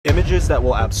Images that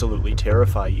will absolutely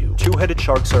terrify you. Two-headed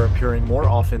sharks are appearing more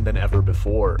often than ever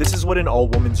before. This is what an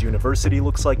all-women's university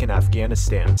looks like in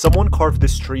Afghanistan. Someone carved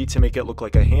this tree to make it look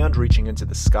like a hand reaching into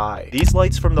the sky. These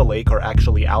lights from the lake are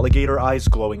actually alligator eyes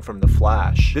glowing from the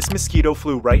flash. This mosquito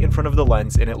flew right in front of the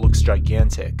lens and it looks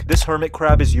gigantic. This hermit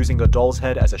crab is using a doll's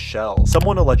head as a shell.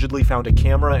 Someone allegedly found a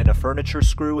camera and a furniture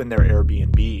screw in their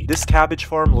Airbnb. This cabbage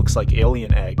farm looks like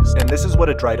alien eggs, and this is what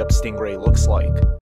a dried up stingray looks like.